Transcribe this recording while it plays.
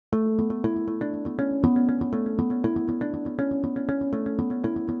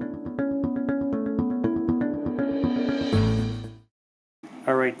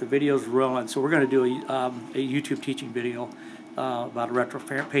the video's rolling. So we're going to do a YouTube teaching video about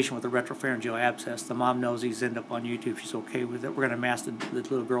a patient with a retropharyngeal abscess. The mom knows he's ended up on YouTube. She's okay with it. We're going to mask the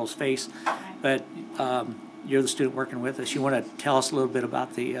little girl's face. But you're the student working with us. You want to tell us a little bit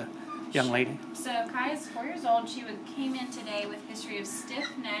about the young lady? So Kaya's 4 years old. She came in today with history of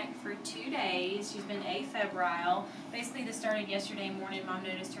stiff neck for 2 days. She's been afebrile. Basically, this started yesterday morning. Mom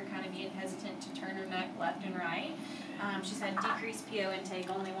noticed her kind of being hesitant to turn her neck left and right. She's had decreased PO intake,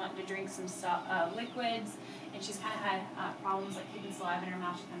 only wanting to drink some liquids, and she's kind of had problems like keeping saliva in her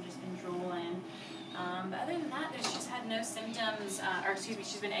mouth. She's kind of just been drooling. But other than that, she's had no symptoms, or excuse me,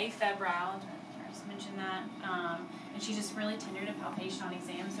 she's been afebrile. I just mentioned that. And she's just really tender to palpation on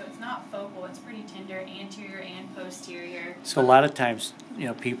exam, so it's not focal, it's pretty tender, anterior and posterior. So a lot of times, you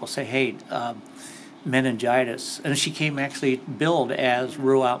know, people say, hey, meningitis, and she came actually billed as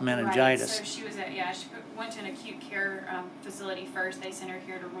rule out meningitis. Right, so she was at, she went to an acute care facility first. They sent her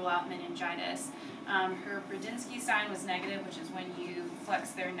here to rule out meningitis. Her Brudzinski sign was negative, which is when you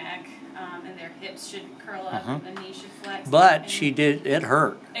flex their neck and their hips should curl up and the knee should flex. But she did, it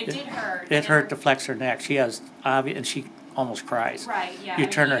hurt. It did hurt. It hurt to flex her neck. She has obvious, and she almost cries. Right, yeah. You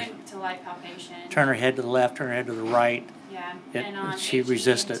turn her to light palpation. Turn her head to the left, turn her head to the right. Yeah, and she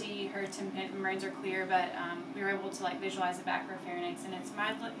resisted. Her membranes are clear, but we were able to visualize the back of her pharynx, and it's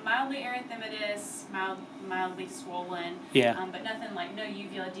mildly erythematous, mildly swollen. Yeah. But nothing no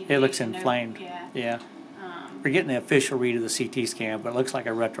uvula deviation. It looks inflamed. Yeah. We're getting the official read of the CT scan, but it looks like a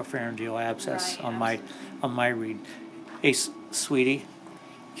retropharyngeal abscess on my read. Hey, sweetie,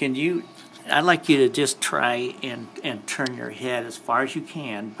 can you? I'd like you to just try and turn your head as far as you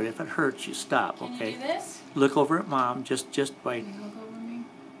can, but if it hurts, you stop. Can Okay. you do this? Look over at mom. Just by. Can you look over me?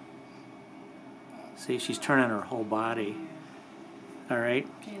 See, she's turning her whole body. All right.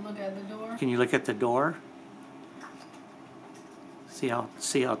 Can you look at the door? Can you look at the door? See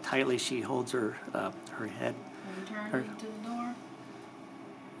how tightly she holds her her head. Can you turn to the door?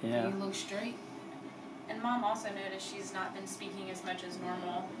 Yeah. Can you look straight? And Mom also noticed she's not been speaking as much as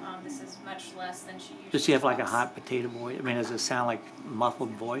normal. This is much less than she usually Does she have like a talks. hot potato voice? I mean, does it sound like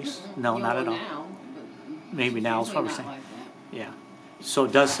muffled voice? No, not at all. Now, Maybe now is what we're saying. like that. Yeah. So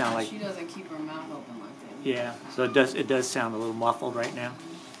it does sound like. She doesn't keep her mouth open like that. Yeah. So it does sound a little muffled right now.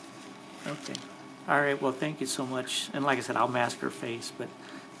 Okay. All right. Well, thank you so much. And like I said, I'll mask her face, but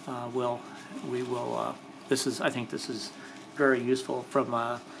we will. I think this is very useful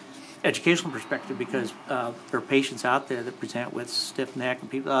from educational perspective, because there are patients out there that present with stiff neck and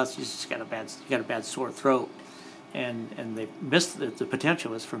people, she's just got a bad sore throat, and they missed the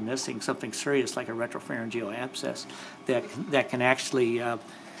potential is for missing something serious like a retropharyngeal abscess that can actually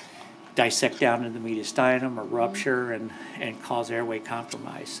dissect down into the mediastinum or rupture and cause airway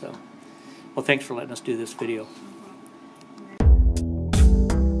compromise. So, well, thanks for letting us do this video.